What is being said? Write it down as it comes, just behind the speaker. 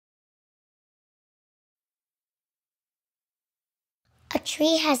A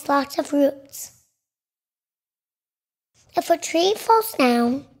tree has lots of roots. If a tree falls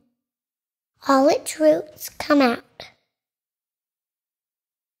down, all its roots come out,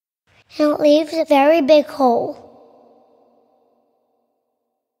 and it leaves a very big hole.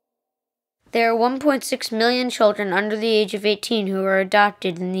 There are 1.6 million children under the age of 18 who are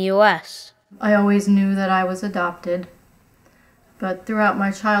adopted in the U.S. I always knew that I was adopted, but throughout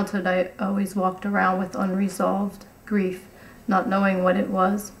my childhood I always walked around with unresolved grief, not knowing what it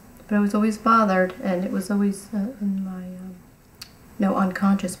was, but I was always bothered, and it was always in my,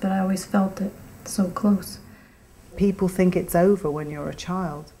 unconscious, but I always felt it so close. People think it's over when you're a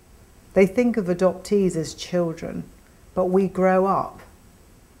child. They think of adoptees as children, but we grow up.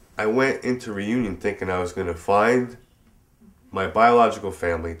 I went into reunion thinking I was going to find my biological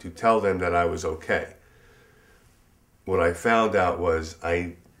family to tell them that I was okay. What I found out was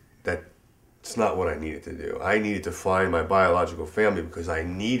that's not what I needed to do. I needed to find my biological family because I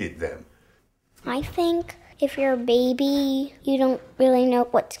needed them. I think if you're a baby, you don't really know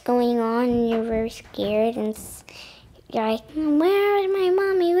what's going on and you're very scared and you're like, where is my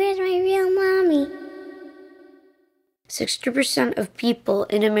mommy? Where's my real mommy? 60% of people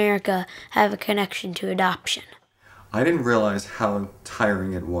in America have a connection to adoption. I didn't realize how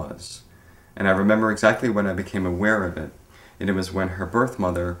tiring it was. And I remember exactly when I became aware of it. And it was when her birth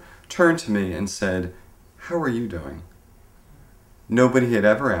mother turned to me and said, "How are you doing?" Nobody had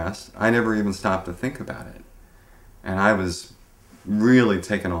ever asked. I never even stopped to think about it. And I was really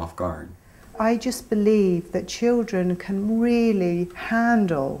taken off guard. I just believe that children can really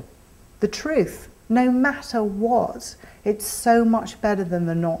handle the truth, no matter what. It's so much better than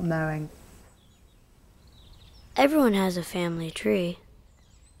the not knowing. Everyone has a family tree.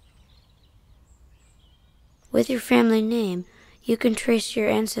 With your family name, you can trace your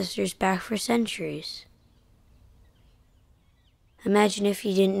ancestors back for centuries. Imagine if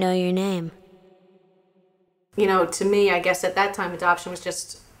you didn't know your name. You know, to me, I guess at that time, adoption was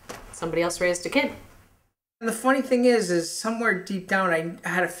just somebody else raised a kid. And the funny thing is somewhere deep down, I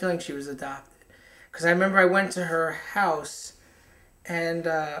had a feeling she was adopted. Because I remember I went to her house, and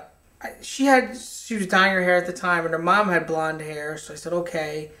she was dyeing her hair at the time, and her mom had blonde hair, so I said,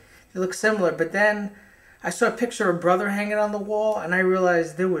 okay, they look similar. But then I saw a picture of her brother hanging on the wall, and I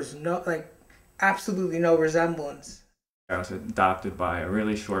realized there was absolutely no resemblance. I was adopted by a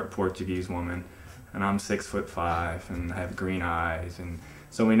really short Portuguese woman, and I'm 6'5", and I have green eyes, and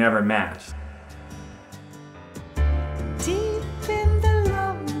so we never matched. Deep in the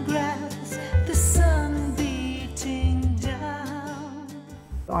long grass, the sun beating down.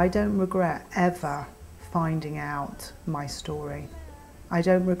 I don't regret ever finding out my story. I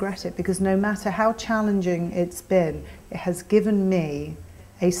don't regret it because no matter how challenging it's been, it has given me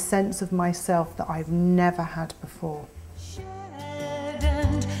a sense of myself that I've never had before.